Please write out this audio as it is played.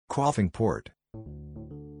Quaffing port.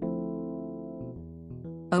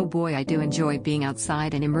 Oh boy, I do enjoy being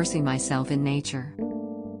outside and immersing myself in nature.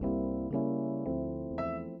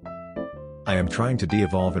 I am trying to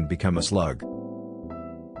de-evolve and become a slug.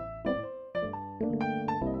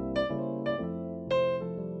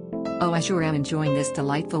 Oh, I sure am enjoying this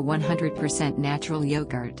delightful 100% natural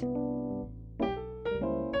yogurt.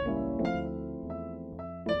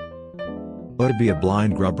 Oh, to be a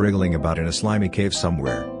blind grub wriggling about in a slimy cave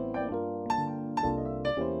somewhere.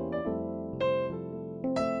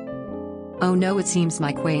 Oh no, it seems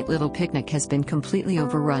my quaint little picnic has been completely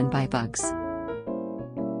overrun by bugs.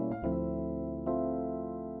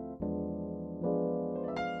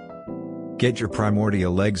 Get your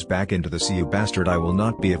primordial legs back into the sea, you bastard. I will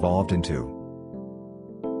not be evolved into.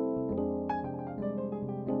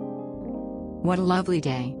 What a lovely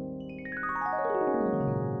day.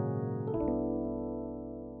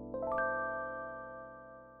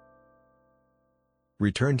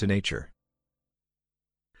 Return to nature.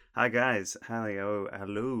 Hi guys, hello,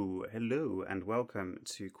 and welcome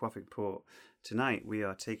to Quaffing Port. Tonight we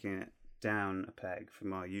are taking it down a peg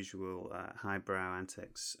from our usual highbrow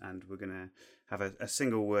antics, and we're going to have a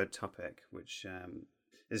single word topic, which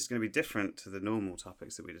is going to be different to the normal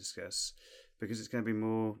topics that we discuss, because it's going to be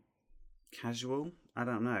more casual. I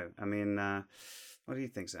don't know. I mean, what do you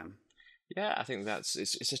think, Sam? Yeah, I think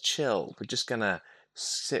it's a chill. We're just gonna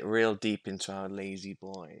sit real deep into our lazy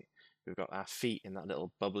boy. We've got our feet in that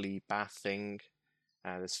little bubbly bath thing.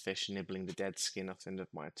 There's fish nibbling the dead skin off the end of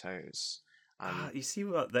my toes. You see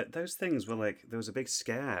what? Those things were like, there was a big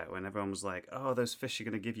scare when everyone was like, oh, those fish are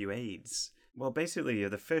going to give you AIDS. Well, basically,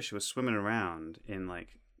 the fish were swimming around in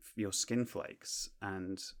like your skin flakes,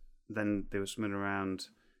 and then they were swimming around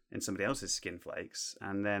in somebody else's skin flakes,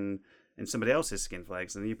 and then in somebody else's skin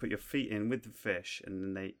flakes, and then you put your feet in with the fish, and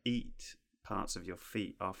then they eat parts of your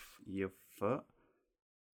feet off your foot.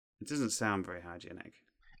 It doesn't sound very hygienic.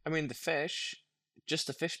 I mean, the fish, just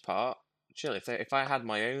the fish part, chill. If I had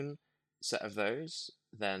my own set of those,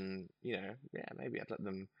 then yeah, maybe I'd let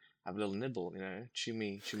them have a little nibble, chew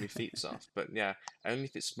me feet off. But yeah, only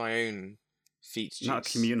if it's my own feet juice. Not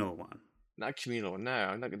a communal one. Not a communal one. No,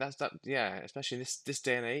 I'm not. Yeah, especially in this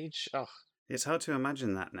day and age. Oh, it's hard to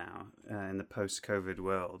imagine that now in the post-COVID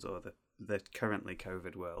world, or the currently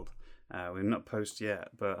COVID world. We're not post yet,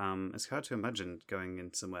 but it's hard to imagine going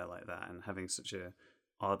in somewhere like that and having such a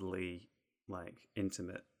oddly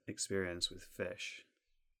intimate experience with fish.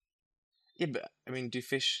 Yeah, but I mean,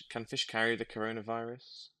 can fish carry the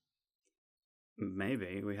coronavirus?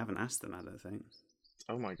 Maybe. We haven't asked them, I don't think.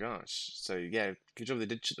 Oh my gosh! So yeah, good job they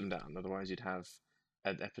did shut them down. Otherwise, you'd have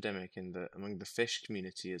an epidemic among the fish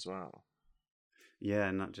community as well.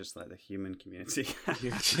 Yeah, not just like the human community.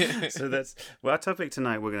 So our topic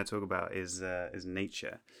tonight we're going to talk about is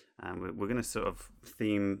nature, and we're going to sort of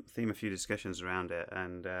theme a few discussions around it,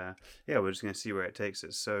 and we're just going to see where it takes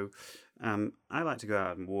us. So I like to go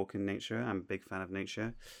out and walk in nature. I'm a big fan of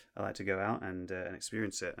nature. I like to go out and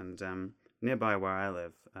experience it. And nearby where I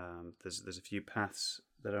live, there's a few paths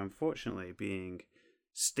that are unfortunately being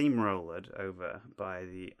steamrolled over by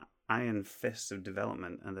the iron fist of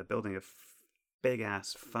development, and they're building a big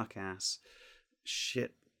ass fuck ass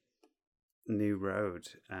shit new road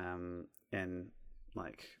in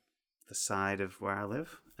like the side of where I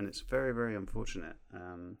live, and it's very, very unfortunate.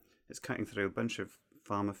 It's cutting through a bunch of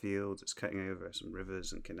farmer fields. It's cutting over some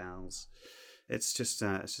rivers and canals. It's just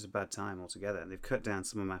a bad time altogether. And they've cut down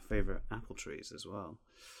some of my favorite apple trees as well,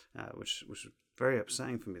 which was very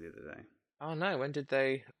upsetting for me the other day. Oh no! When did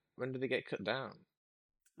they get cut down?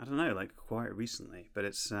 I don't know, like quite recently, but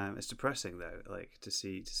it's depressing though, like to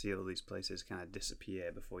see all these places kind of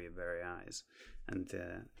disappear before your very eyes, and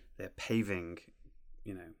they're paving,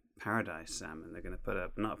 paradise, Sam, and they're going to put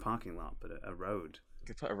up not a parking lot but a road.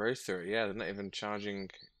 They put a road through it. Yeah, they're not even charging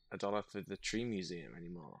 $1 for the tree museum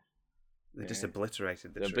anymore. They just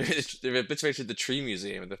obliterated the trees. They've obliterated the tree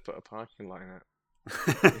museum, and they've put a parking lot in it.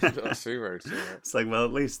 Through road through it. It's like, well,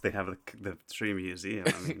 at least they have the tree museum.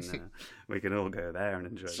 I mean, we can all go there and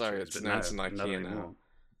enjoy. Sorry, it's an IKEA now.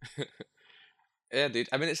 Yeah, dude.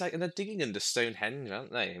 I mean, it's like, and they're digging under Stonehenge,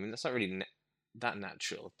 aren't they? I mean, that's not really that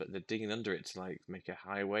natural, but they're digging under it to like make a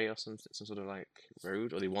highway or some sort of like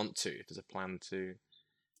road, or they want to. If there's a plan to.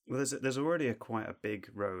 Well, there's already quite a big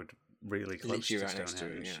road really close to right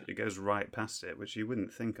Stonehenge. It, yeah. It goes right past it, which you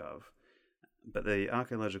wouldn't think of. But the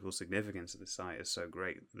archaeological significance of the site is so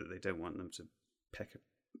great that they don't want them to peck,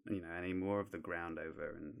 any more of the ground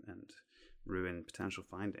over and ruin potential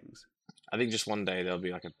findings. I think just one day there'll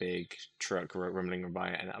be like a big truck rumbling by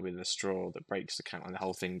it, and that'll be the straw that breaks the count, and the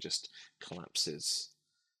whole thing just collapses.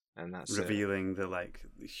 and that's revealing the like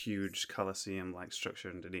huge Colosseum like structure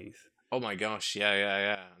underneath. Oh my gosh,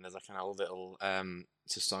 yeah. And there's like kind of little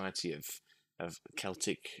society of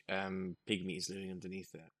Celtic pygmies living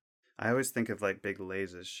underneath it. I always think of like big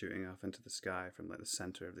lasers shooting off into the sky from like the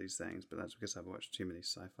center of these things, but that's because I've watched too many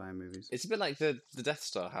sci-fi movies. It's a bit like the Death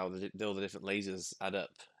Star, how all the different lasers add up,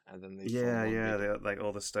 and then they Yeah, form one yeah, big- they, like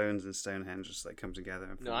all the stones in Stonehenge just like come together.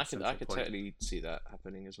 And No, form a I could central point. totally see that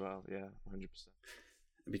happening as well. Yeah, 100%.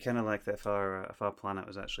 It'd be kind of like that if our planet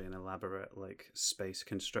was actually an elaborate like space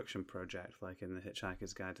construction project, like in the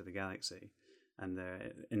Hitchhiker's Guide to the Galaxy, and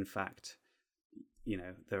there, in fact,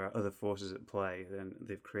 there are other forces at play. Then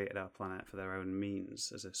they've created our planet for their own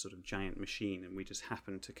means as a sort of giant machine, and we just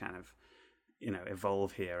happen to kind of,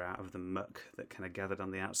 evolve here out of the muck that kind of gathered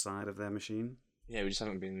on the outside of their machine. Yeah, we just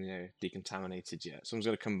haven't been decontaminated yet. Someone's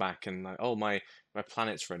got to come back and like, oh my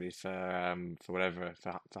planet's ready for whatever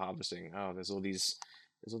for harvesting. Oh, there's all these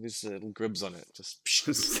little grubs on it. Just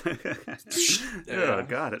Oh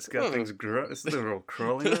God, it's got things they're all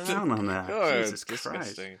crawling around on there. oh, Jesus it's Christ.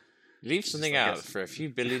 disgusting. Leave something like out it's- for a few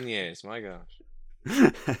billion years. My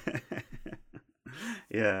gosh.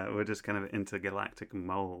 Yeah, we're just kind of intergalactic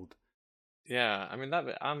mold. Yeah, I mean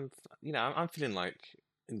I'm feeling like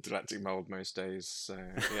intergalactic mold most days. So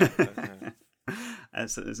yeah.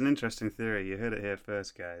 It's an interesting theory. You heard it here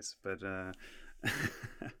first, guys. But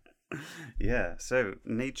yeah, so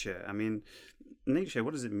nature. I mean, nature.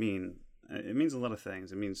 What does it mean? It means a lot of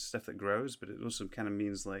things. It means stuff that grows, but it also kind of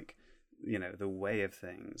means like the way of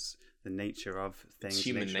things, the nature of things,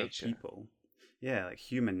 human nature of people. Yeah, like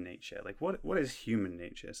human nature. Like what is human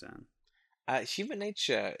nature, Sam? Human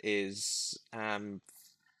nature is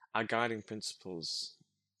our guiding principles,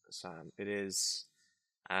 Sam. It is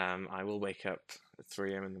I will wake up at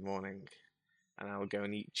 3 a.m. in the morning and I will go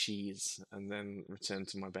and eat cheese and then return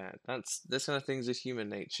to my bed. This kind of things is human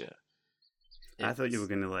nature. I thought you were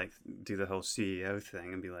going to like do the whole CEO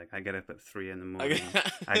thing and be like, I get up at 3 in the morning,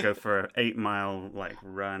 I go for an 8-mile like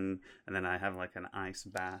run, and then I have like an ice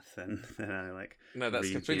bath, and then I like No, that's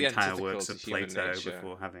read completely the entire antithetical works to of human Plato nature.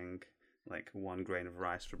 before having like 1 grain of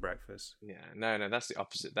rice for breakfast. Yeah, no, that's the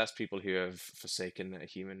opposite. That's people who have forsaken their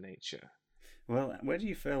human nature. Well, where do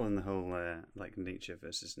you feel in the whole like nature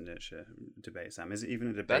versus nurture debate, Sam? Is it even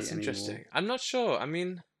a debate That's anymore? interesting. I'm not sure. I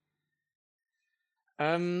mean,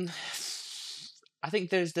 I think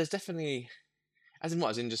there's definitely, as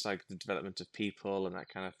in just like the development of people and that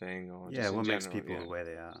kind of thing, or Yeah, just in what makes general, people yeah, the way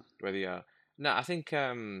they are? where they are. No, I think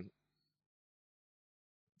I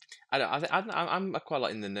don't. I'm quite a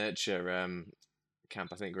lot in the nurture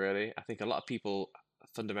camp. I think really. I think a lot of people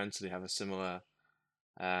fundamentally have a similar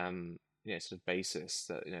sort of basis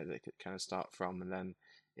that they could kind of start from, and then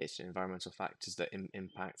it's environmental factors that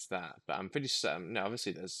impact that. But I'm pretty certain. No,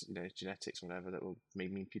 obviously there's genetics or whatever that will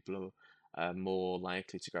mean people are more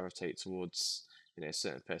likely to gravitate towards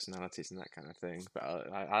certain personalities and that kind of thing. But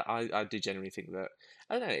I do generally think that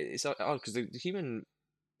I don't know. It's odd because the human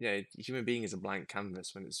being is a blank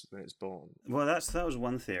canvas when it's born. Well, that was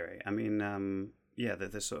one theory. I mean, yeah,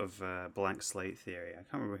 the sort of blank slate theory. I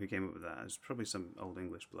can't remember who came up with that. It was probably some old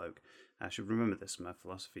English bloke. I should remember this from my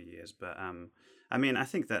philosophy years. But I mean, I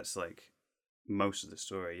think that's like most of the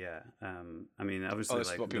story. Yeah. I mean, obviously, that's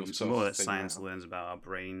like what people the sort of more that think science now. learns about our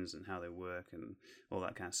brains and how they work and all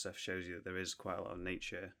that kind of stuff shows you that there is quite a lot of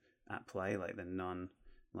nature at play, like the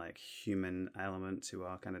like human element to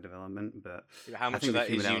our kind of development. But How I much think of the that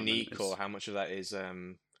is human element unique, is- or how much of that is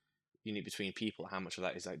unique between people? How much of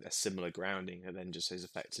that is like a similar grounding that then just is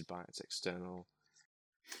affected by its external?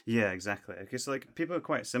 Yeah, exactly. Because like people are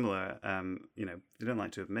quite similar. They don't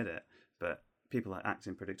like to admit it, but people act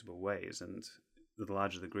in predictable ways, and the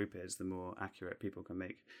larger the group is, the more accurate people can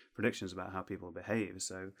make predictions about how people behave.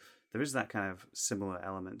 So there is that kind of similar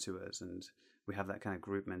element to us, and we have that kind of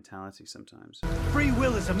group mentality sometimes. Free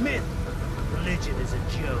will is a myth. Religion is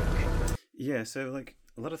a joke. Yeah, so like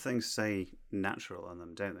a lot of things say natural on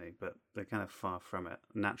them, don't they? But they're kind of far from it.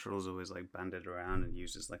 Natural is always like banded around and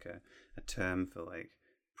used as like a term for like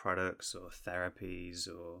products or therapies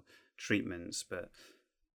or treatments. But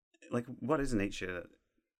like, what is nature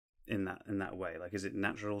in that way? Like, is it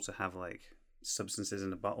natural to have like substances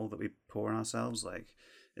in a bottle that we pour in ourselves? Like,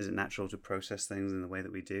 is it natural to process things in the way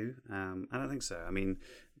that we do? I don't think so. I mean,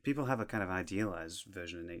 people have a kind of idealized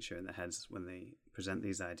version of nature in their heads when they present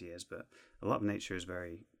these ideas, but a lot of nature is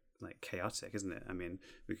very like chaotic, isn't it? I mean,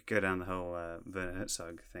 we could go down the whole Werner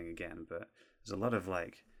Herzog thing again, but there's a lot of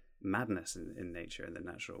like madness in nature, in the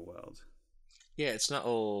natural world. Yeah, it's not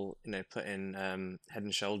all putting head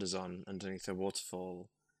and shoulders on underneath a waterfall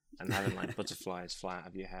and having like butterflies fly out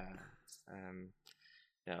of your hair.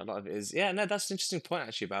 Yeah, a lot of it is. Yeah, no, that's an interesting point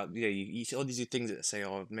actually about you see all these things that say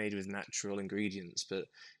are made with natural ingredients, but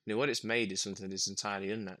what it's made is something that's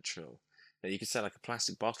entirely unnatural. You could say like a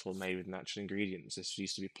plastic bottle made with natural ingredients. This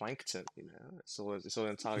used to be plankton, it's all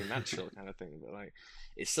entirely natural kind of thing. But like,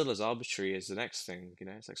 it's still as arbitrary as the next thing.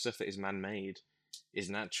 It's like stuff that is man-made is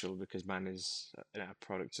natural because man is a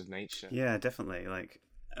product of nature. Yeah, definitely. Like,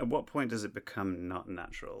 at what point does it become not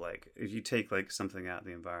natural? Like, if you take like something out of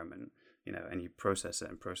the environment, and you process it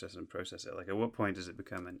and process it and process it, like, at what point does it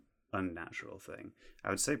become an unnatural thing? I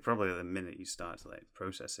would say probably the minute you start to like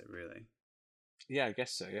process it, really. Yeah, I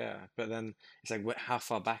guess so. Yeah, but then it's like, how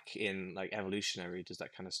far back in like evolutionary does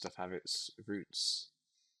that kind of stuff have its roots?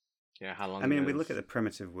 How long? I mean, we look at the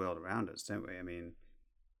primitive world around us, don't we? I mean,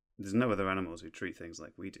 there's no other animals who treat things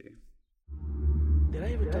like we do. Did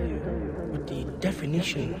I ever tell you what the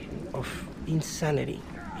definition of insanity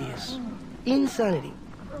is? Insanity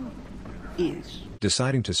is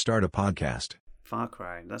Deciding to start a podcast. Far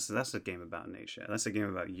Cry. That's a game about nature. That's a game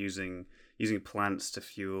about using plants to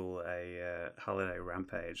fuel a holiday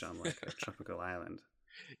rampage on like a tropical island.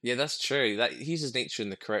 Yeah, that's true. That he uses nature in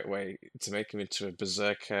the correct way to make him into a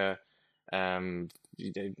berserker,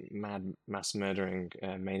 mad mass murdering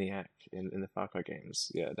maniac in the Far Cry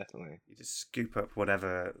games. Yeah, definitely. You just scoop up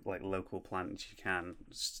whatever like local plants you can,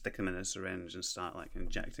 stick them in a syringe, and start like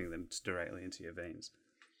injecting them directly into your veins.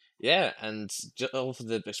 Yeah, and all for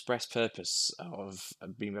the express purpose of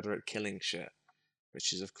being better at killing shit,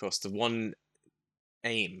 which is, of course, the one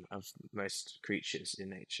aim of most creatures in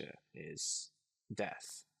nature is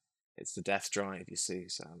death. It's the death drive, you see,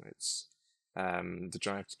 Sam. It's the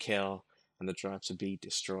drive to kill and the drive to be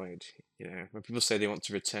destroyed. When people say they want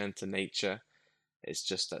to return to nature, I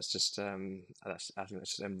think that's just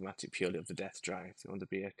emblematic purely of the death drive. They want to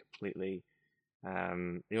be a completely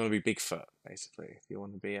you want to be Bigfoot, basically. You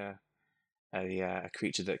want to be a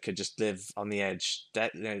creature that could just live on the edge,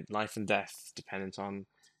 life and death, dependent on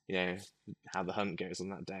how the hunt goes on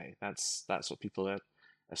that day. That's what people are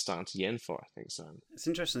starting to yearn for, I think. So it's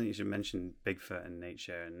interesting that you should mention Bigfoot and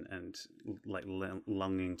nature and like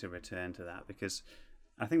longing to return to that, because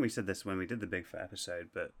I think we said this when we did the Bigfoot episode,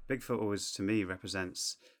 but Bigfoot always, to me,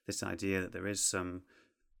 represents this idea that there is some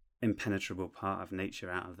impenetrable part of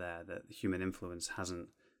nature out of there that human influence hasn't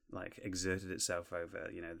like exerted itself over.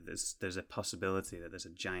 There's a possibility that there's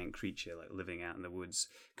a giant creature like living out in the woods,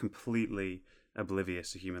 completely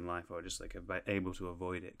oblivious to human life, or just like able to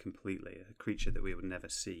avoid it completely, a creature that we would never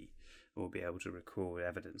see or be able to record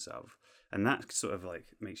evidence of. And that sort of like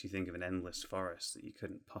makes you think of an endless forest that you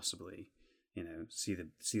couldn't possibly see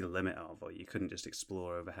the limit of, or you couldn't just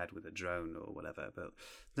explore overhead with a drone or whatever. But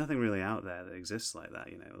there's nothing really out there that exists like that.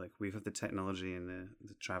 Like, we have the technology and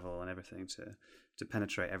the travel and everything to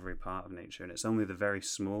penetrate every part of nature, and it's only the very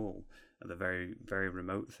small, the very, very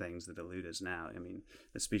remote things that elude us now. I mean,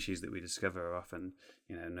 the species that we discover are often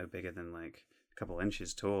no bigger than like a couple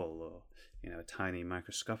inches tall, or a tiny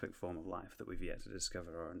microscopic form of life that we've yet to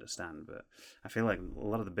discover or understand. But I feel like a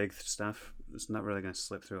lot of the big stuff is not really going to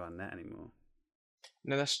slip through our net anymore.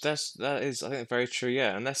 No, that is, I think, very true.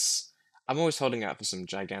 Yeah, unless I'm always holding out for some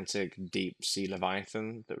gigantic deep sea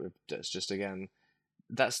leviathan that's just, again,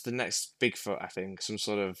 that's the next Bigfoot. I think some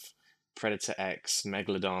sort of Predator X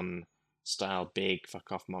megalodon style big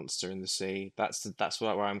fuck off monster in the sea. That's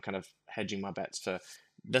where I'm kind of hedging my bets for.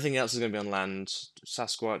 Nothing else is going to be on land.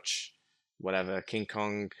 Sasquatch, whatever, King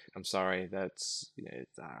Kong. I'm sorry, that's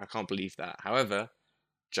I can't believe that. However,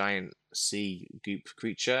 giant sea goop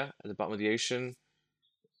creature at the bottom of the ocean,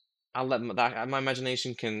 I'll let my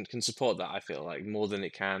imagination can support that. I feel like more than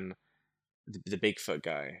it can the Bigfoot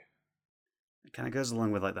guy. It kind of goes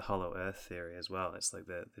along with like the hollow earth theory as well. It's like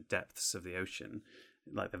the depths of the ocean,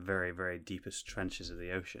 like the very, very deepest trenches of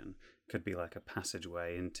the ocean could be like a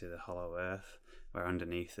passageway into the hollow earth, where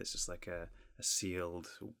underneath it's just like a sealed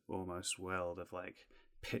almost world of like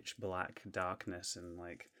pitch black darkness and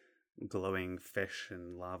like glowing fish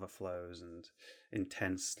and lava flows and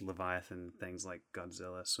intense leviathan things like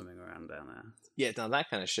Godzilla swimming around down there. Yeah, now that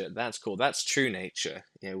kind of shit, that's cool. That's true nature.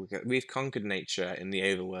 We've conquered nature in the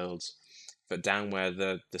overworld, but down where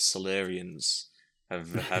the Silurians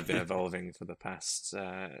have been evolving for the past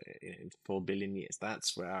 4 billion years,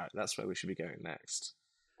 that's where we should be going next.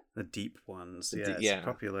 The deep ones. It's a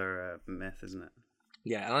popular myth, isn't it?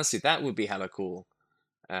 Yeah, honestly, that would be hella cool.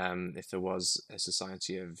 If there was a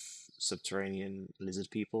society of subterranean lizard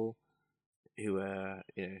people who were,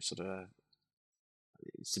 sort of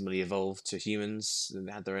similarly evolved to humans, and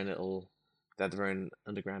they had their own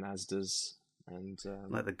underground Asdas, and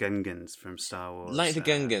like the Gungans from Star Wars. Like the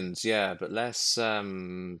Gungans, yeah, but less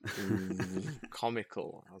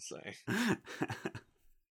comical, I'll say.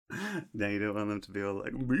 No, you don't want them to be all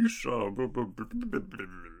like Misha.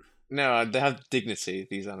 No, they have dignity.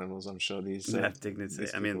 These animals, I'm sure. They have dignity.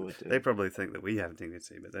 these I people mean, would do. they probably think that we have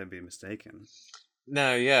dignity, but they'd be mistaken.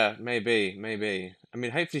 No, yeah, maybe. I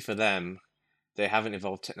mean, hopefully for them, they haven't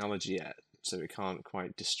evolved technology yet, so it can't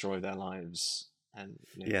quite destroy their lives and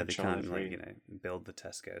Yeah, they control can't every. build the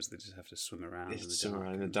Tesco's. They just have to swim around in the Swim dark.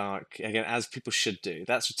 around in the dark again, as people should do.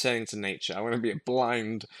 That's returning to nature. I want to be a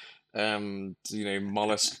blind,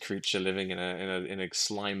 mollusk creature living in a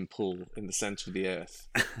slime pool in the center of the earth.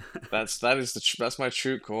 That's my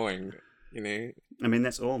true calling. I mean,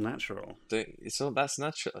 that's all natural. That's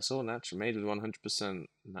natural. It's all natural, made with 100%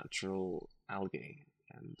 natural algae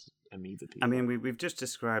and amoeba people. I mean, we've just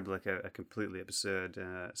described like a completely absurd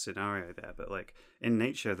scenario there, but like in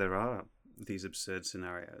nature, there are these absurd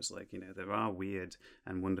scenarios. Like, there are weird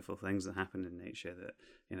and wonderful things that happen in nature that,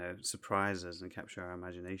 surprise us and capture our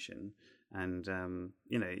imagination. And,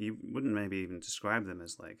 you wouldn't maybe even describe them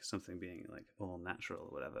as like something being like all natural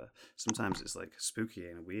or whatever. Sometimes it's like spooky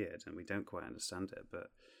and weird and we don't quite understand it. But,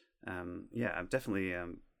 yeah, I'm definitely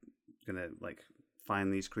going to like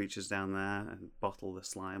find these creatures down there and bottle the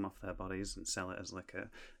slime off their bodies and sell it as like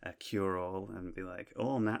a cure-all and be like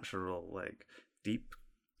all natural, like deep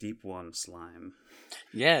one slime.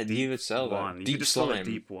 Yeah, you would sell one. that. You Deep could just call it slime.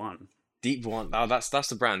 Deep One. Deep One. Oh, that's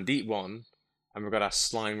the brand. Deep One. And we've got our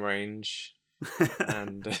slime range.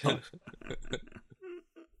 And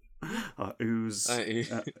ooze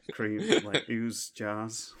cream, like ooze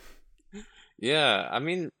jars. Yeah, I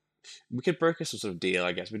mean, we could broker some sort of deal,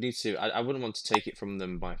 I guess. We need to. I wouldn't want to take it from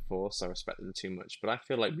them by force. I respect them too much, but I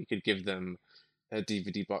feel like we could give them a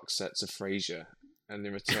DVD box sets of Frasier, and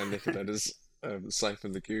in return they could let us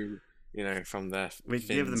siphon the goo, from their. We could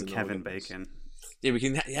give them fins and Kevin organs. Bacon. Yeah, we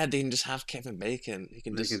can. Yeah, they can just have Kevin Bacon. They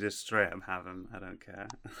can just straight up have him. I don't care.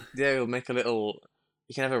 Yeah, we'll make a little.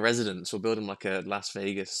 You can have a residence. We'll build him like a Las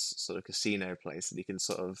Vegas sort of casino place that he can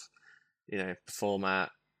sort of, perform at,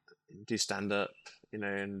 do stand up,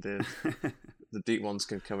 and the deep ones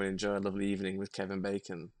can come and enjoy a lovely evening with Kevin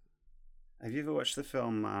Bacon. Have you ever watched the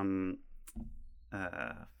film?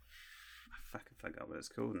 I forgot what it's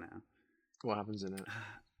called now. What happens in it?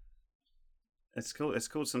 It's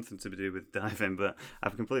called something to do with diving, but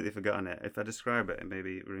I've completely forgotten it. If I describe it, it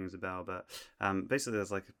maybe rings a bell. But basically,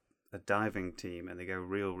 there's like a diving team, and they go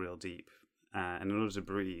real deep. And in order to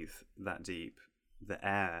breathe that deep, the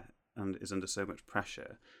air is under so much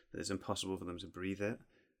pressure that it's impossible for them to breathe it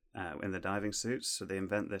in the diving suits. So they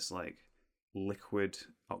invent this like liquid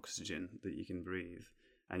oxygen that you can breathe,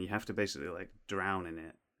 and you have to basically like drown in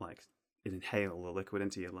it, like inhale the liquid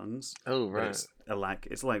into your lungs. Oh, right.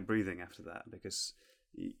 It's like breathing after that, because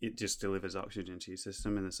it just delivers oxygen to your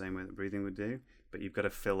system in the same way that breathing would do. But you've got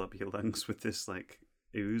to fill up your lungs with this like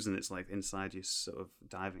ooze, and it's like inside your sort of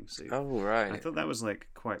diving suit. Oh, right. And I thought that was like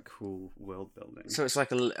quite cool world building. So it's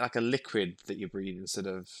like a liquid that you breathe instead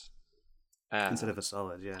of a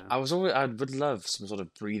solid, yeah. I would love some sort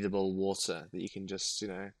of breathable water that you can just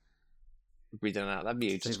breathe in and out. That'd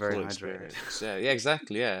be just a very cool hydrated. experience. Yeah,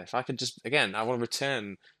 exactly. Yeah, if I could just I want to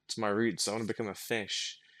return to my roots. I want to become a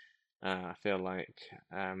fish. I feel like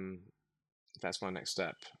that's my next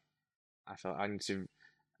step. I feel I need to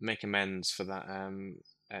make amends for that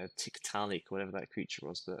Tiktaalik, whatever that creature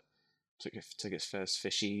was that took its first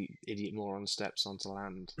fishy idiot moron steps onto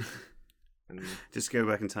land. And just go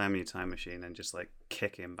back in time in your time machine and just like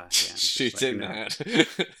kick him back in. shoot him in the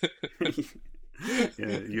head.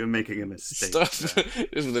 Yeah, you're making a mistake. Stuff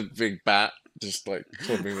just with a big bat, just like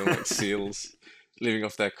clubbing them like seals, living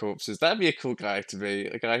off their corpses. That'd be a cool guy to be.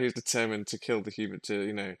 A guy who's determined to kill the human,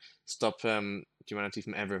 to stop humanity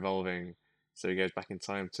from ever evolving. So he goes back in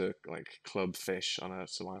time to like club fish on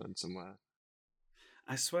some island somewhere.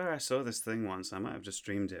 I swear I saw this thing once. I might have just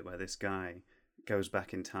dreamed it, where this guy goes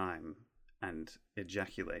back in time and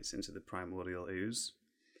ejaculates into the primordial ooze,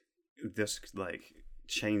 just like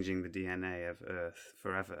changing the DNA of Earth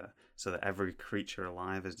forever, so that every creature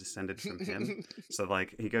alive is descended from him. So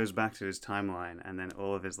like he goes back to his timeline, and then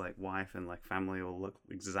all of his like wife and like family all look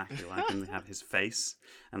exactly like him. They have his face,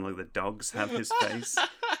 and like the dogs have his face,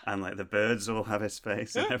 and like the birds all have his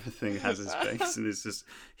face, and everything has his face, and it's just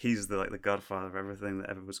he's the godfather of everything that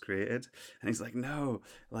ever was created. And he's like, no,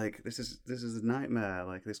 like this is a nightmare,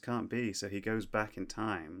 like this can't be. So he goes back in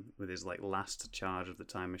time with his like last charge of the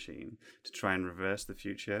time machine to try and reverse the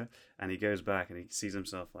future, and he goes back and he sees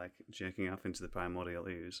himself like jerking off into the primordial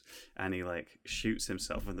ooze, and he like shoots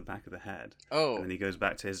himself in the back of the head. Oh. And then he goes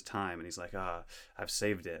back to his time, and he's like, I've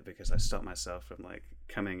saved it because I stopped myself from like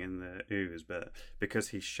coming in the ooze, but because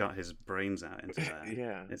he shot his brains out into there,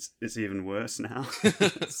 Yeah. it's even worse now.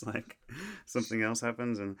 It's like something else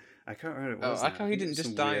happens, and I can't remember what it was. I now. how he think it didn't was just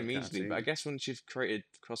some die weird immediately, but I cartoon. guess once you've created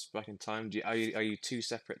cross back in time, are you two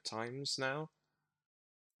separate times now?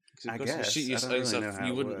 'Cause of I course, if you guess. shoot I your don't own really stuff, know how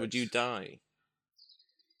you it wouldn't. Would you works. die?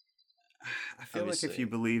 I feel like if Obviously. you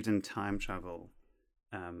believed in time travel,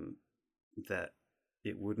 that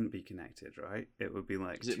it wouldn't be connected, right? It would be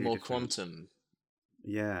like Is it two more different- quantum?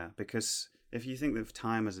 Yeah, because if you think of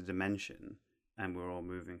time as a dimension and we're all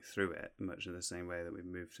moving through it, much in the same way that we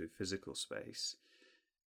move through physical space,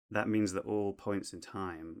 that means that all points in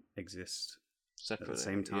time exist Separately, at the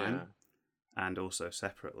same time yeah. and also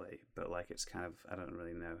separately. But like it's kind of, I don't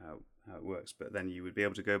really know how it works, but then you would be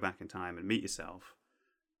able to go back in time and meet yourself,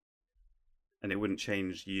 and it wouldn't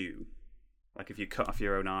change you. Like if you cut off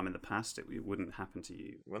your own arm in the past, it wouldn't happen to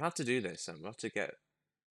you. We'll have to do this, and we'll have to get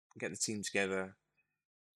the team together,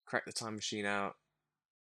 crack the time machine out,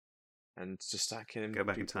 and just start killing Go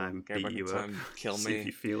back in people. time, Go beat back in you time, up, kill see me. if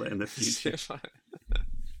you feel it in the future.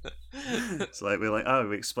 It's like we're like, oh,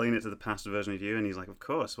 we explain it to the past version of you, and he's like, of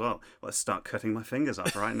course. Well, let's start cutting my fingers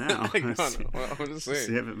off right now. Go on, see, I want to see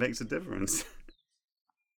see. if it makes a difference.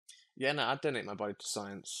 Yeah, no, I'd donate my body to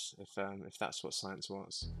science if that's what science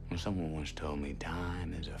was. Someone once told me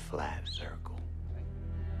time is a flat circle.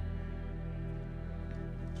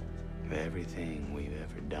 Everything we've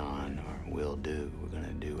ever done or will do, we're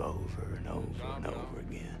gonna do over and over and over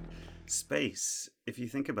again. Space, if you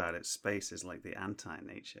think about it, space is like the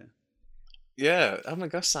anti-nature. Yeah. Oh my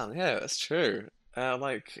gosh, Sam. Yeah, that's true.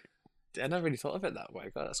 Like, I never really thought of it that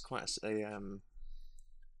way. God, that's quite a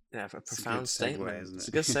good profound segue, statement. isn't It's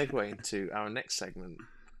a it? good segue into our next segment.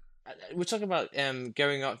 We're talking about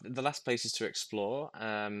going up the last places to explore.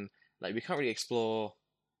 Like we can't really explore.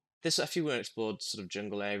 There's a few unexplored sort of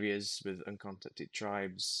jungle areas with uncontacted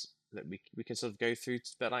tribes that we can sort of go through.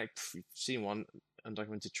 But like, you've seen one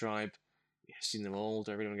undocumented tribe, you've seen them all.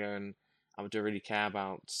 Don't really want to go and I don't really care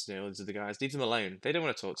about these other guys. Leave them alone. They don't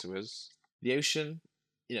want to talk to us. The ocean,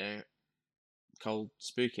 cold,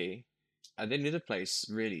 spooky. And then the other place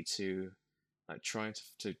really to like try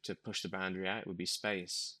to push the boundary out would be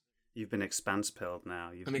space. You've been expanse pilled now.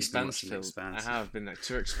 I'm you've been expanse watching pilled. Expanse. I have been like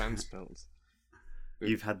too expanse pilled.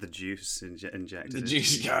 You've had the juice injected. The into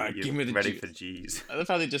juice, you. yeah, You're give me the ready juice. for G's. I love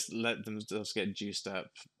how they just let themselves get juiced up.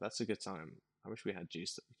 That's a good time. I wish we had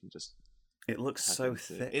juice that we can just. It looks have so into.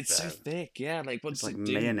 thick. It's so though. thick, yeah. Like what's It's like it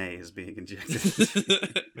do? mayonnaise being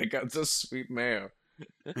injected. They got the sweet mayo.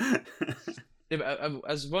 Yeah, but,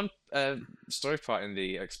 as one story part in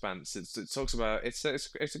the Expanse, it talks about it's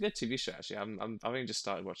a good TV show actually. I've only just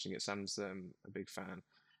started watching it. Sam's a big fan,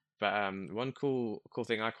 but one cool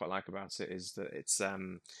thing I quite like about it is that it's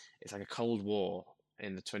like a Cold War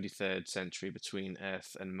in the 23rd century between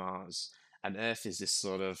Earth and Mars, and Earth is this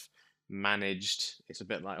sort of managed. It's a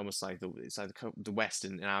bit like almost like the West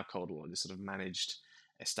in our Cold War, this sort of managed,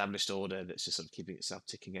 established order that's just sort of keeping itself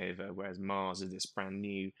ticking over, whereas Mars is this brand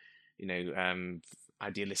new,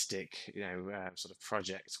 idealistic, sort of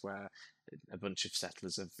project where a bunch of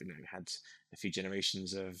settlers have, had a few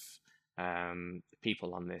generations of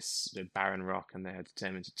people on this barren rock, and they're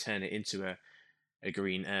determined to turn it into a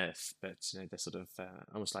green Earth. But they're sort of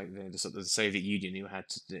almost like the Soviet Union, who had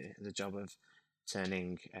the job of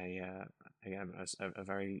turning a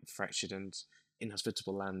very fractured and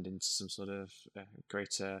inhospitable land into some sort of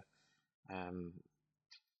greater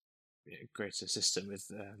system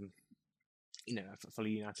with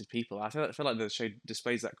fully united people. I feel like the show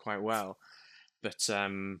displays that quite well, but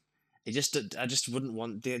I just wouldn't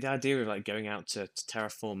want the idea of like going out to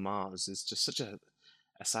terraform Mars is just such a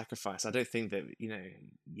sacrifice. I don't think that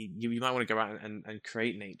you might want to go out and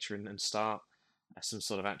create nature and start some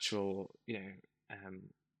sort of actual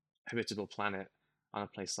habitable planet on a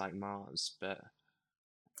place like Mars, but.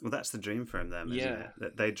 Well, that's the dream for them, isn't it?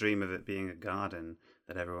 That they dream of it being a garden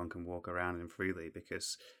that everyone can walk around in freely,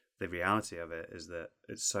 because the reality of it is that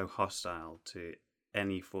it's so hostile to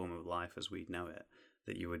any form of life as we know it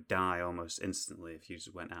that you would die almost instantly if you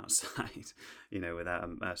just went outside, without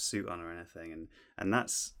a suit on or anything. And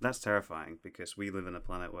that's terrifying, because we live in a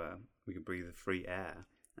planet where we can breathe free air,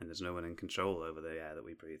 and there's no one in control over the air that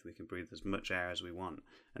we breathe. We can breathe as much air as we want,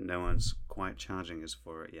 and no one's quite charging us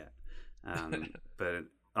for it yet. But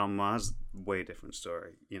on Mars, way different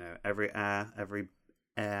story. Every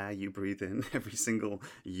air you breathe in, every single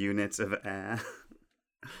unit of air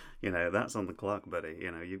You know, that's on the clock, buddy.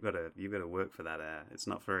 You know, you've got to work for that air. It's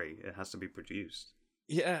not free. It has to be produced.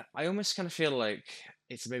 Yeah, I almost kind of feel like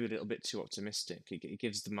it's maybe a little bit too optimistic. It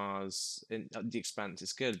gives the Mars in the Expanse.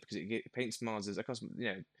 It's good because it paints Mars as, of course,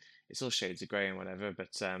 it's all shades of grey and whatever.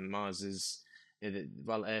 But Mars is,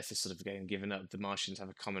 while Earth is sort of getting given up, the Martians have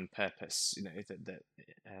a common purpose. That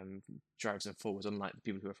drives them forward. Unlike the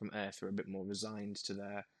people who are from Earth, who are a bit more resigned to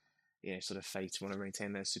their, sort of fate, want to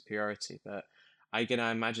maintain their superiority. But I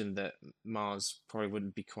imagine that Mars probably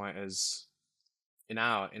wouldn't be quite as in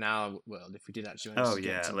our world if we did actually manage to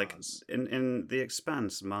get to like Mars. in the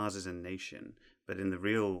Expanse, Mars is a nation, but in the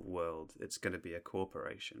real world, it's going to be a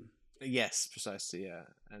corporation. Yes, precisely. Yeah,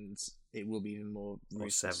 and it will be even more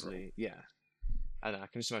ruthlessly. Yeah, I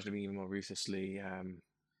can just imagine it being even more ruthlessly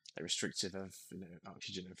restrictive of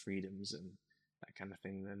oxygen and freedoms and that kind of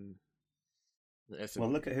thing than the Earth. Well,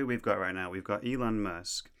 look at who we've got right now. We've got Elon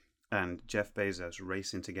Musk and Jeff Bezos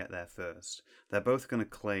racing to get there first. They're both going to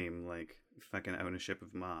claim like fucking ownership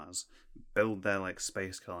of Mars, build their like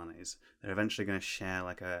space colonies. They're eventually going to share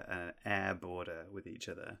like an air border with each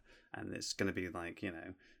other, and it's going to be like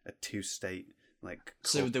a two-state like.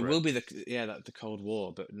 So there will be the Cold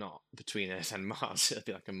War, but not between Earth and Mars. It'll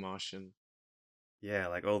be like a Martian. Yeah,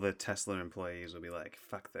 like all the Tesla employees will be like,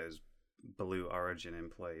 fuck those Blue Origin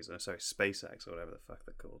employees. Or sorry, SpaceX or whatever the fuck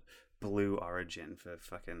they're called. Blue Origin for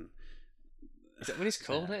fucking. Is that what he's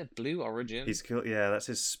called it? Blue Origin? He's called, yeah, that's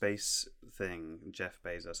his space thing, Jeff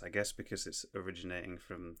Bezos. I guess because it's originating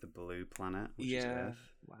from the blue planet, which is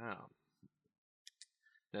Earth. Wow.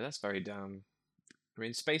 No, that's very dumb. I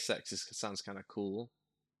mean, SpaceX sounds kind of cool.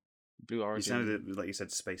 Blue Origin. You sounded like you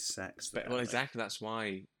said space sex. Well, exactly. That's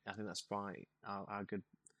why. I think that's why our good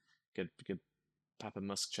Papa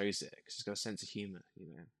Musk chose it, because he's got a sense of humor,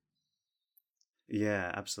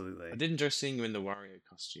 Yeah, absolutely. I did enjoy seeing him in the Wario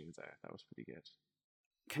costume, though. That was pretty good.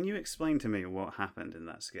 Can you explain to me what happened in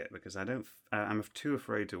that skit? Because I'm too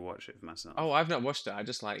afraid to watch it for myself. Oh, I've not watched it. I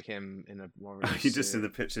just like him in a Wario. You just in the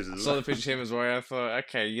pictures as well. I saw the picture of him as Wario. I thought,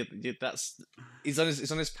 okay, he's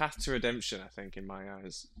on his path to redemption. I think, in my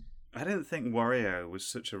eyes. I didn't think Wario was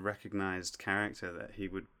such a recognised character that he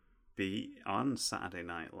would be on Saturday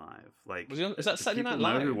Night Live. Like, was he on, is that Saturday Night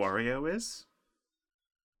Live? Live? Know who Wario is?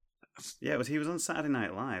 Yeah, he was on Saturday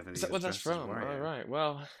Night Live. And is that what that's from? Oh, right.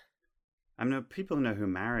 Well, I know people know who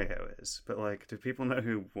Mario is, but like, do people know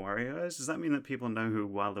who Wario is? Does that mean that people know who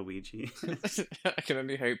Waluigi is? I can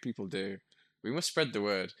only hope people do. We must spread the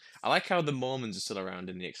word. I like how the Mormons are still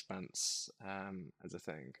around in the Expanse as a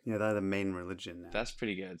thing. Yeah, they're the main religion now. That's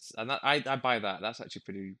pretty good, and I buy that. That's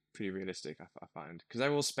actually pretty realistic. I find, because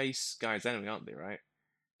they're all space guys anyway, aren't they? Right?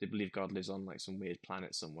 They believe God lives on like some weird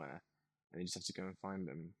planet somewhere, and you just have to go and find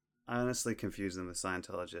them. I honestly confuse them with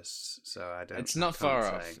Scientologists, so I don't. It's not far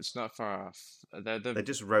off. It's not far off. They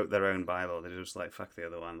just wrote their own Bible. They're just like, fuck the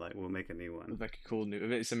other one. Like, we'll make a new one. Like a cool new.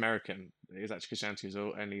 It's American. It's actually Christianity is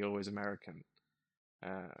only always American.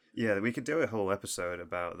 Yeah, we could do a whole episode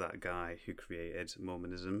about that guy who created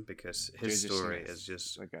Mormonism, because his story is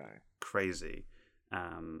just crazy.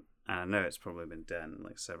 And I know it's probably been done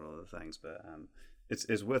like several other things, but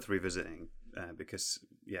it's worth revisiting because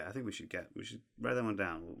I think we should write that one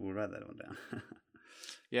down. We'll write that one down.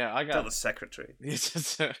 Yeah, I got tell the secretary.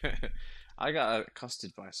 I got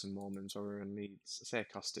accosted by some Mormons while we were in Leeds. I say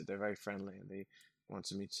accosted; they're very friendly, and they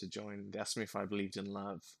wanted me to join. They asked me if I believed in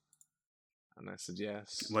love. And I said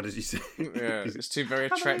yes. What did you say? Yeah, it's two very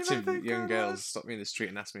attractive young girls stopped me in the street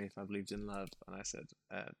and asked me if I believed in love, and I said,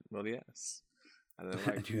 "Well, yes." And they're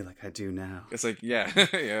like, and you're like, "I do now." It's like, yeah,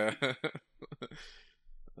 yeah.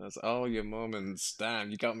 I was, oh, you're Mormons! Damn,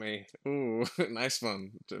 you got me. Ooh, nice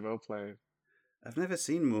one. Well played. I've never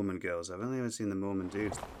seen Mormon girls. I've only ever seen the Mormon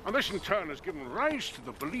dudes. And this in turn has given rise to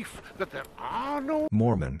the belief that there are no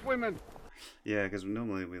Mormon women. Yeah, because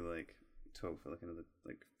normally we like talk for like another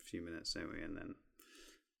few minutes, don't we? And then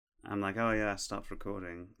I'm like, oh yeah, I stopped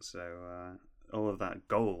recording. So all of that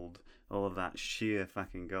gold, all of that sheer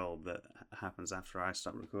fucking gold that happens after I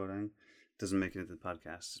stop recording doesn't make it into the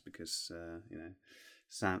podcast because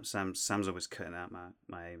Sam's always cutting out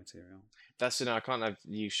my A material. That's I can't have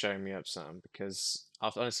you showing me up, Sam, because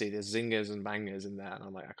honestly there's zingers and bangers in there, and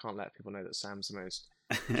I'm like, I can't let people know that Sam's the most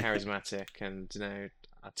charismatic and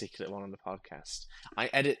articulate one on the podcast. I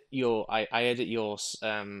edit your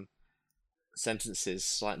sentences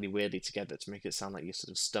slightly weirdly together to make it sound like you're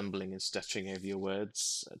sort of stumbling and stuttering over your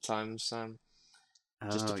words at times, Sam.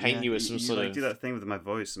 Just to paint you as some sort of... do that thing with my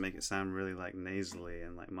voice to make it sound really like nasally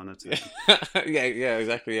and like monotone. yeah,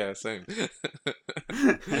 exactly, yeah, same.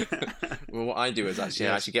 Well, what I do is I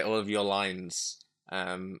actually get all of your lines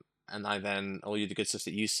and and I then all the good stuff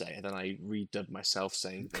that you say, and then I redub myself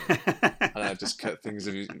saying things, and I just cut things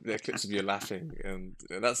of you, clips of you laughing, and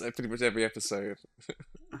that's pretty much every episode.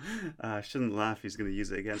 I shouldn't laugh. He's going to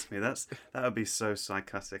use it against me. That would be so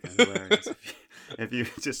psychotic and hilarious if you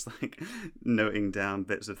were just like noting down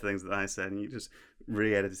bits of things that I said and you just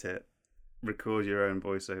re-edit it, record your own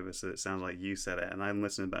voiceover so it sounds like you said it, and I'm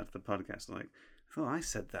listening back to the podcast like, oh, I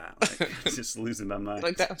said that. Like, just losing my mind.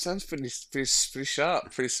 Like, that sounds pretty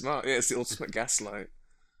sharp, pretty smart. Yeah, it's the ultimate gaslight.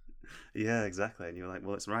 Yeah, exactly. And you're like,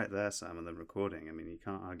 well, it's right there, Sam, and the recording. I mean, you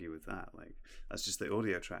can't argue with that. Like, that's just the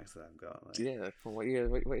audio tracks that I've got. Like, yeah, from what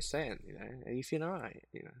you're saying, you know, are you feeling alright?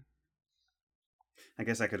 You know. I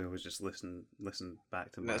guess I could always just listen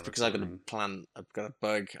back to my. That's because I've got a plan. I've got a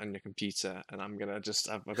bug on your computer, and I've got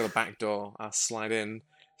a back door. I'll slide in,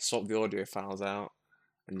 swap the audio files out,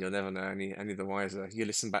 and you'll never know any the wiser. You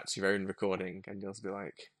listen back to your own recording, and you'll be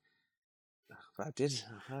like, oh, I did.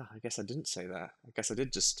 Oh, I guess I didn't say that. I guess I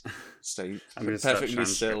did just stay perfectly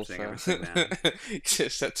still.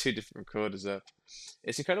 Just set 2 different recorders up.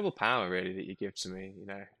 It's incredible power, really, that you give to me. You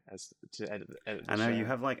know, as to edit the I know show. you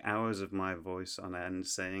have like hours of my voice on end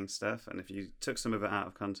saying stuff, and if you took some of it out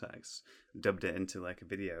of context, dubbed it into like a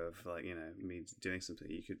video of like, you know, me doing something,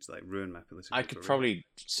 you could like ruin my political I could career. probably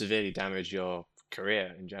severely damage your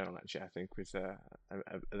career in general. Actually, I think with the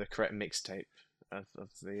correct mixtape of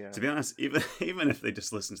the. To be honest, even if they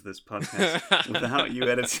just listen to this podcast without you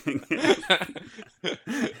editing it,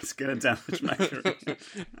 it's gonna damage my career.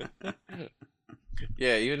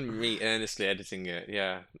 Yeah, even me earnestly editing it.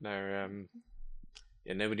 Yeah, no,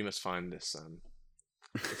 yeah, nobody must find this.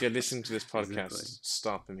 If you're listening to this podcast, Exactly.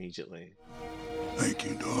 stop immediately. Thank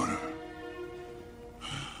you, daughter.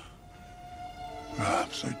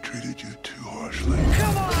 Perhaps I treated you too harshly.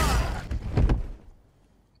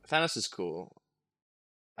 Thanos is cool.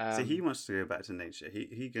 See, he wants to go back to nature.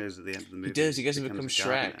 He goes at the end of the movie. He does. He goes and becomes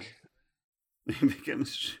Shrek. He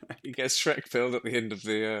becomes Shrek. He gets Shrek build at the end of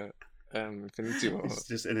the Infinity War. He's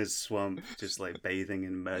just in his swamp, just like bathing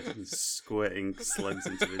in mud and squirting slugs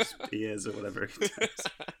into his ears or whatever he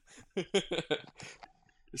does.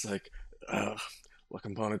 It's like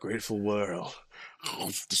upon a grateful whirl,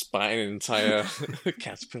 just biting an entire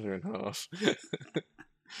caterpillar in half.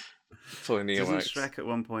 Pulling the Doesn't earwax. Shrek at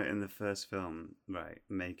one point in the first film, right,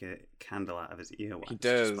 make a candle out of his earwax? He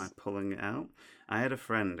does. Just by pulling it out. I had a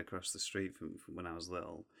friend across the street from when I was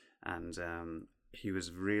little, and he was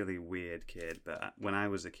a really weird kid, but when I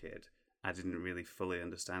was a kid, I didn't really fully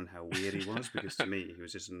understand how weird he was, because to me, he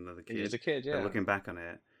was just another kid. He was a kid, yeah. But looking back on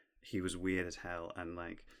it, he was weird as hell, and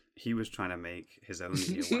like, he was trying to make his own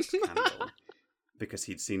earwax candle, because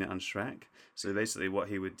he'd seen it on Shrek. So basically what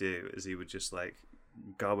he would do is he would just like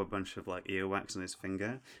gob a bunch of like earwax on his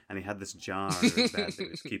finger, and he had this jar under his bed that he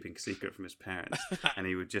was keeping secret from his parents, and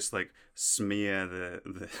he would just like smear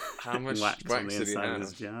the How much wax on the did he inside of have?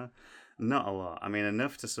 his jar. Not a lot. I mean,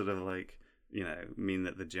 enough to sort of like, you know, mean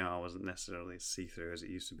that the jar wasn't necessarily see-through as it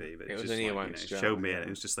used to be, but It was just an like, earwax you know, jar, showed me yeah. it. It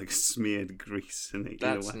was just like smeared grease and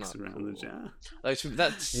That's earwax not around the cool. jar.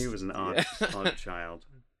 That's He was an odd, yeah. odd child.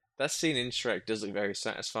 That scene in Shrek does look very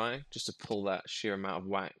satisfying, just to pull that sheer amount of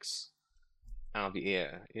wax out of the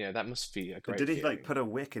ear. You know, that must be a But great did he feeling. like put a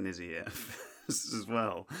wick in his ear as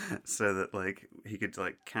well, so that like he could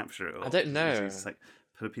like capture it all? I don't know. So he's, like,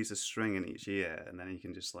 put a piece of string in each ear, and then he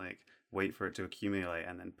can just like wait for it to accumulate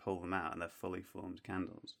and then pull them out, and they're fully formed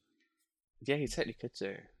candles. Yeah, he totally could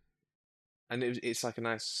do. And it's like a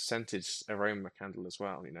nice scented aroma candle as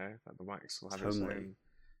well, you know? Like the wax will have its Homely. own,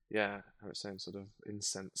 yeah, have its own sort of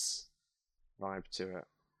incense vibe to it.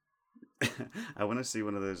 I want to see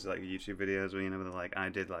one of those like YouTube videos where, you know, they're like, I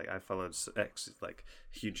followed like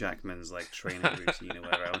Hugh Jackman's like training routine or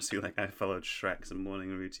whatever. I want to see like I followed Shrek's morning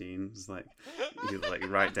routines. Like you like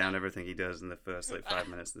write down everything he does in the first like 5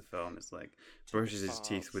 minutes of the film. It's like brushes his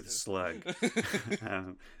teeth with slug,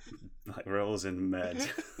 like rolls in mud,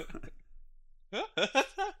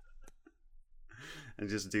 and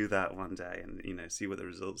just do that one day, and you know, see what the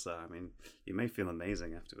results are. I mean, you may feel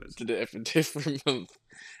amazing afterwards. Did it every different month.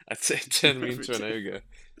 I'd say it turned me into an ogre.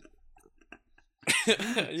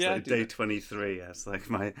 Yeah, So day 23, it's like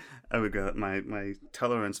my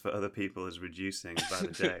tolerance for other people is reducing by the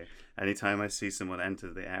day. Anytime I see someone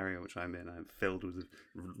enter the area which I'm in, I'm filled with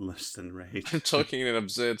lust and rage. I'm talking in an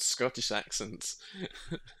absurd Scottish accent.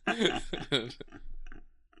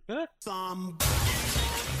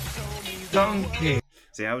 Donkey.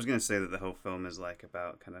 See, I was going to say that the whole film is like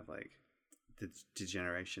about kind of like the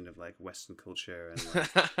degeneration of like Western culture and like,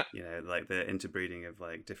 you know, like the interbreeding of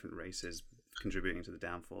like different races contributing to the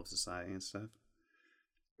downfall of society and stuff.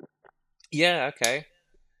 Yeah, okay.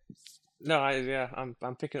 No,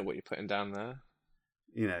 I'm picking up what you're putting down there.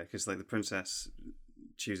 You know, because like the princess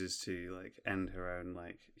chooses to like end her own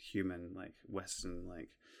like human like Western like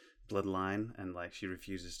bloodline, and like she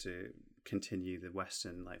refuses to continue the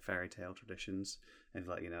Western like fairy tale traditions, and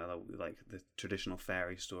like, you know, like the traditional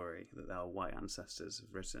fairy story that our white ancestors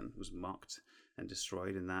have written was mocked and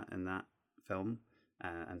destroyed in that film,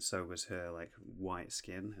 and so was her like white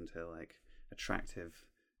skin and her like attractive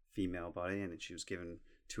female body, and she was given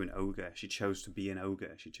to an ogre. She chose to be an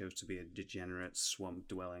ogre. She chose to be a degenerate swamp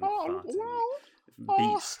dwelling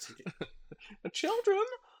beast. Children,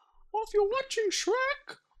 well, if you're watching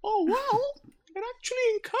Shrek, oh well, it actually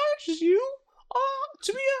encourages you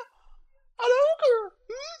to be an ogre.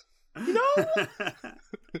 You know?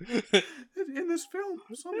 In this film,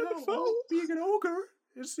 somehow being an ogre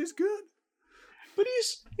is good. But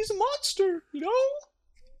he's a monster, you know?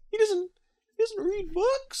 He doesn't read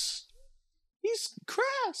books. He's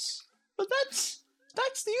crass. But that's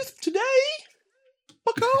the youth of today.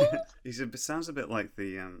 Bucko. Sounds a bit like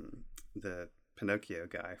the Pinocchio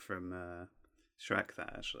guy from Shrek.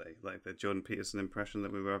 That actually, like the Jordan Peterson impression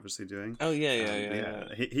that we were obviously doing. Oh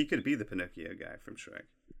yeah. He could be the Pinocchio guy from Shrek.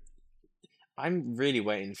 I'm really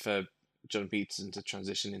waiting for Jordan Peterson to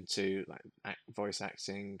transition into like voice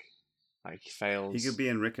acting. Like he fails. He could be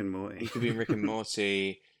in Rick and Morty. He could be in Rick and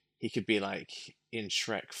Morty. He could be like in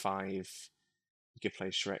Shrek 5. He could play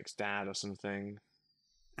Shrek's dad or something.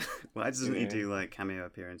 Why doesn't he do like cameo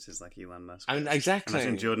appearances like Elon Musk? I mean, exactly.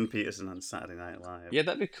 Imagine Jordan Peterson on Saturday Night Live. Yeah,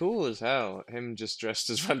 that'd be cool as hell. Him just dressed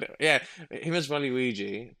as him as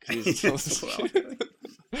Waluigi.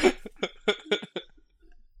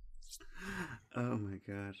 Oh my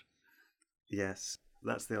god. Yes,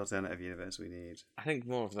 that's the alternative universe we need. I think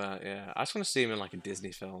more of that, yeah. I just want to see him in like a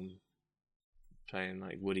Disney film playing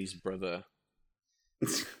like Woody's brother.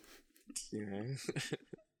 You know?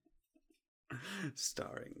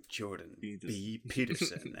 Starring Jordan B.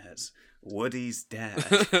 Peterson as Woody's dad.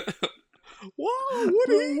 Whoa,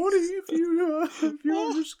 Woody! If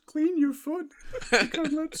you just clean your foot, you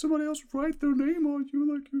can't let somebody else write their name on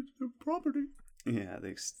you like your property. Yeah,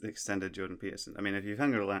 the extended Jordan Peterson. I mean, if you've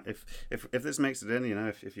hung around, if this makes it in, you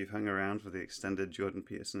know, if you've hung around for the extended Jordan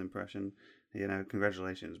Peterson impression, you know,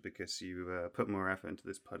 congratulations, because you put more effort into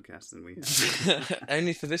this podcast than we have.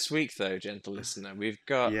 Only for this week, though, gentle listener. We've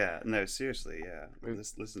got... Yeah, no, seriously, yeah.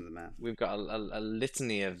 Listen to the man. We've got a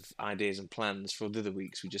litany of ideas and plans for the other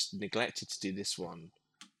weeks. We just neglected to do this one.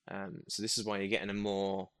 So this is why you're getting a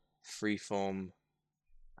more freeform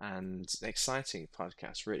and exciting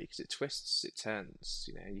podcast, really, because it twists, it turns.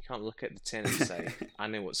 You know, you can't look at the tin and say, I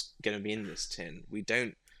know what's going to be in this tin. We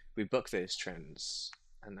book those trends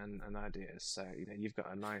and ideas. So, you know, you've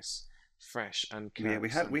got a nice, fresh and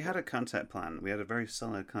we had a content plan. We had a very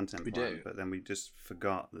solid content plan, but then we just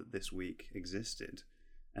forgot that this week existed,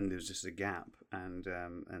 and there was just a gap, and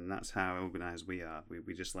that's how organised we are.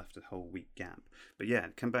 We just left a whole week gap. But yeah,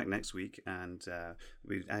 come back next week, and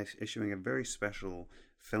we're issuing a very special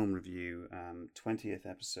film review, 20th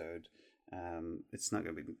episode. It's not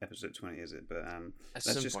going to be episode 20, is it? But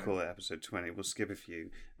let's just call it episode 20. We'll skip a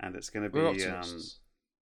few, and it's going to be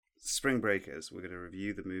Spring Breakers. We're going to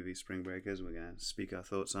review the movie Spring Breakers. We're going to speak our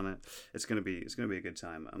thoughts on it. It's going to be a good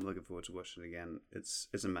time. I'm looking forward to watching it again. It's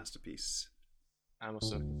a masterpiece. I'm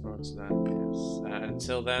also looking forward to that. Yes.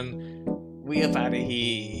 Until then, we are out of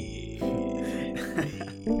here.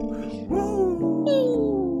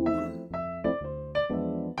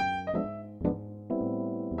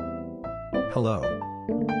 Hello.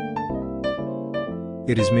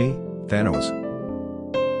 It is me, Thanos.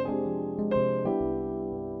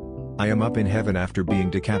 I am up in heaven after being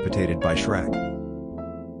decapitated by Shrek.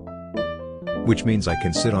 Which means I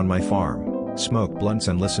can sit on my farm, smoke blunts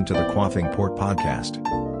and listen to the Quaffing Port podcast.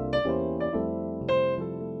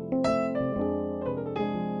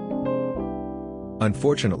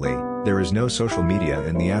 Unfortunately, there is no social media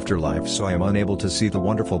in the afterlife, so I am unable to see the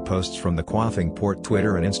wonderful posts from the Quaffing Port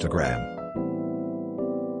Twitter and Instagram.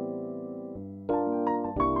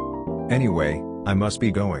 Anyway, I must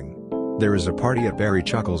be going. There is a party at Barry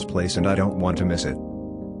Chuckles' place and I don't want to miss it.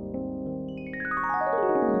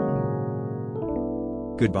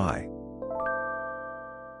 Goodbye.